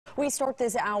We start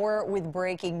this hour with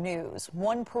breaking news.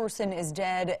 One person is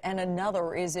dead and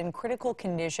another is in critical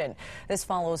condition. This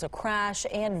follows a crash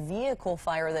and vehicle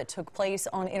fire that took place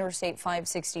on Interstate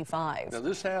 565. Now,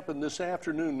 this happened this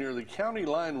afternoon near the County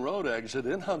Line Road exit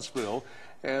in Huntsville,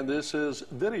 and this is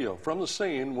video from the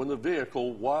scene when the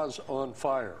vehicle was on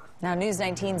fire. Now, News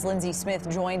 19's Lindsay Smith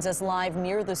joins us live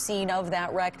near the scene of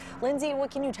that wreck. Lindsay,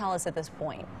 what can you tell us at this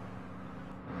point?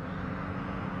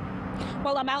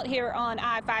 Well, I'm out here on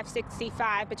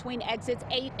I-565 between exits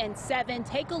 8 and 7.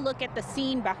 Take a look at the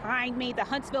scene behind me. The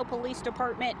Huntsville Police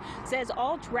Department says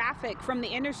all traffic from the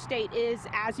interstate is,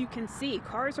 as you can see,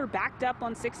 cars are backed up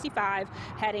on 65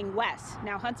 heading west.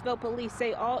 Now, Huntsville police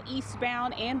say all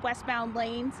eastbound and westbound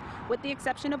lanes, with the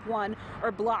exception of one,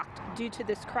 are blocked due to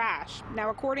this crash.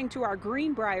 Now, according to our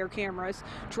Greenbrier cameras,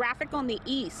 traffic on the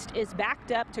east is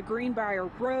backed up to Greenbrier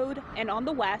Road, and on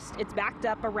the west, it's backed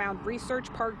up around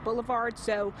Research Park Boulevard.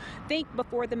 So think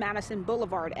before the Madison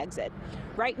Boulevard exit.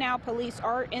 Right now, police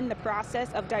are in the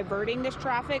process of diverting this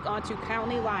traffic onto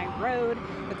County Line Road.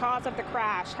 The cause of the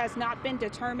crash has not been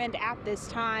determined at this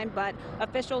time, but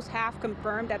officials have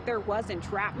confirmed that there was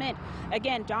entrapment.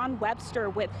 Again, Don Webster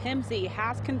with HIMSI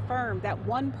has confirmed that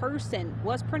one person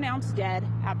was pronounced dead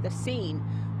at the scene.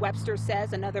 Webster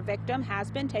says another victim has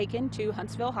been taken to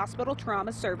Huntsville Hospital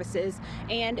Trauma Services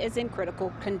and is in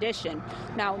critical condition.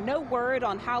 Now, no word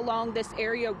on how long this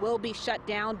area will be shut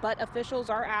down, but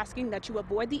officials are asking that you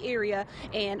avoid the area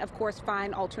and, of course,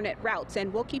 find alternate routes.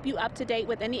 And we'll keep you up to date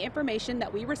with any information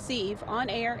that we receive on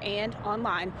air and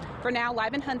online. For now,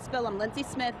 live in Huntsville, I'm Lindsay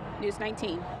Smith, News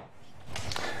 19.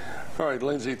 All right,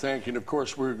 Lindsay, thank you. And of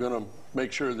course, we're going to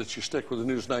make sure that you stick with the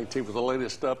News 19 for the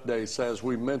latest updates. As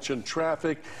we mentioned,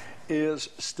 traffic is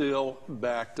still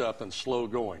backed up and slow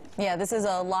going. Yeah, this is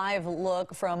a live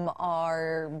look from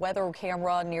our weather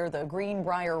camera near the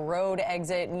Greenbrier Road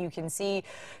exit, and you can see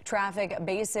traffic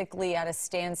basically at a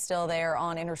standstill there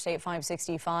on Interstate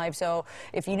 565. So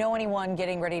if you know anyone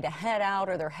getting ready to head out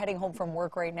or they're heading home from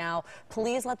work right now,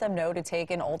 please let them know to take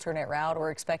an alternate route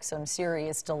or expect some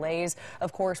serious delays.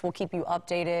 Of course, we'll keep you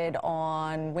updated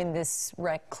on when this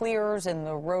wreck clears and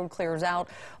the road clears out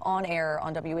on air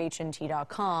on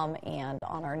WHNT.com and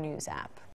on our news app.